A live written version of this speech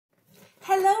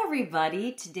Hello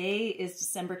everybody, today is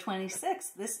December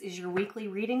 26th. This is your weekly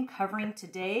reading covering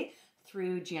today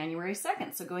through January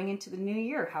 2nd. So going into the new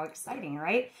year, how exciting,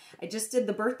 right? I just did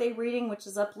the birthday reading, which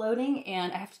is uploading,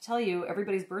 and I have to tell you,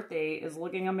 everybody's birthday is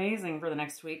looking amazing for the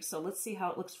next week. So let's see how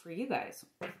it looks for you guys.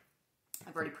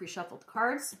 I've already pre-shuffled the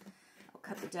cards. I'll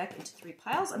cut the deck into 3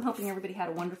 piles. I'm hoping everybody had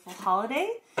a wonderful holiday.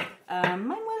 Mine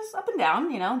was up and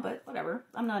down, you know, but whatever.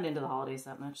 I'm not into the holidays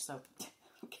that much, so I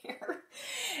don't care.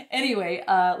 Anyway,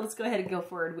 let's go ahead and go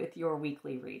forward with your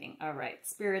weekly reading. All right,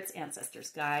 spirits, ancestors,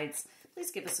 guides, please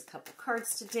give us a couple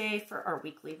cards today for our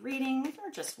weekly reading,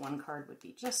 or just one card would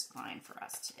be just fine for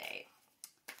us today.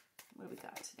 What do we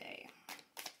got today?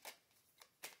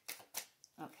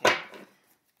 Okay,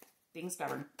 being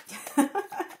stubborn.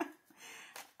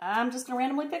 I'm just going to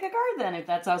randomly pick a card then, if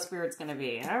that's how spirit's going to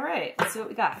be. All right, let's see what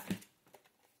we got.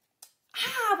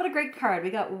 Ah, what a great card.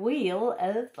 We got Wheel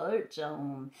of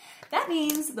Fortune. That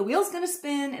means the wheel's going to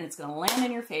spin and it's going to land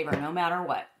in your favor no matter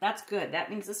what. That's good. That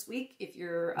means this week, if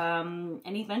you're,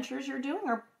 any ventures you're doing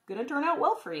are going to turn out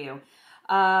well for you.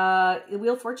 The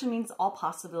Wheel of Fortune means all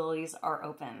possibilities are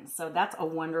open. So that's a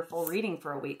wonderful reading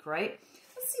for a week, right?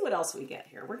 Let's see what else we get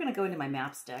here. We're going to go into my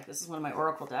maps deck. This is one of my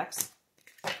Oracle decks.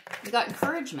 We got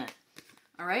encouragement.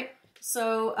 All right.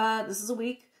 So this is a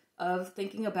week of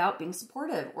thinking about being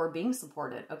supportive or being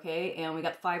supported, okay? And we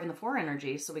got the 5 and the 4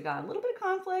 energy, so we got a little bit of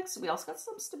conflict, so we also got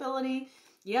some stability.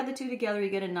 You add the 2 together, you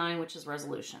get a 9, which is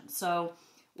resolution. So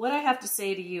what I have to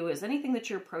say to you is anything that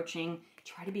you're approaching,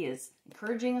 try to be as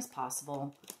encouraging as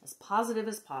possible, as positive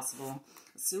as possible.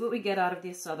 Let's see what we get out of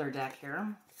this other deck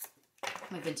here.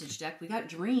 My vintage deck, we got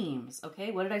dreams, okay?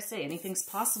 What did I say? Anything's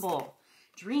possible.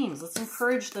 Dreams, let's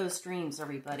encourage those dreams,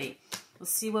 everybody.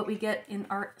 Let's see what we get in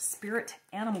our spirit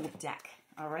animal deck,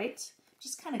 all right?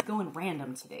 Just kind of going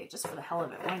random today, just for the hell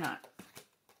of it. Why not?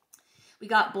 We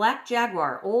got Black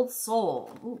Jaguar, Old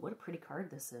Soul. Ooh, what a pretty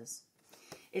card this is.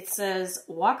 It says,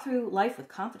 walk through life with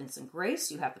confidence and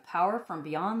grace. You have the power from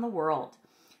beyond the world.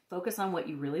 Focus on what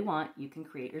you really want. You can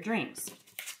create your dreams.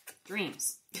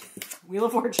 Dreams. Wheel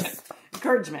of Fortune.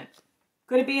 Encouragement.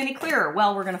 Could it be any clearer?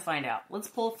 Well, we're going to find out. Let's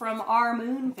pull from our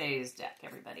moon phase deck,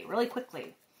 everybody, really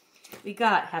quickly. We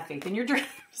got have faith in your dreams.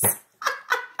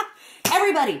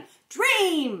 Everybody,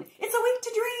 dream! It's a week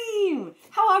to dream!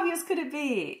 How obvious could it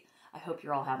be? I hope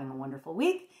you're all having a wonderful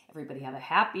week. Everybody have a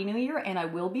happy new year, and I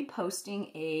will be posting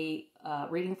a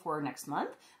reading for next month.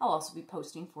 I'll also be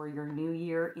posting for your new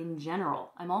year in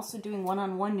general. I'm also doing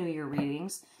one-on-one new year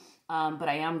readings, but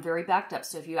I am very backed up,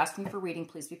 so if you ask me for reading,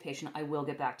 please be patient. I will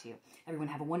get back to you. Everyone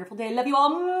have a wonderful day. Love you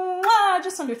all. Mwah!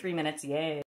 Just under 3 minutes. Yay.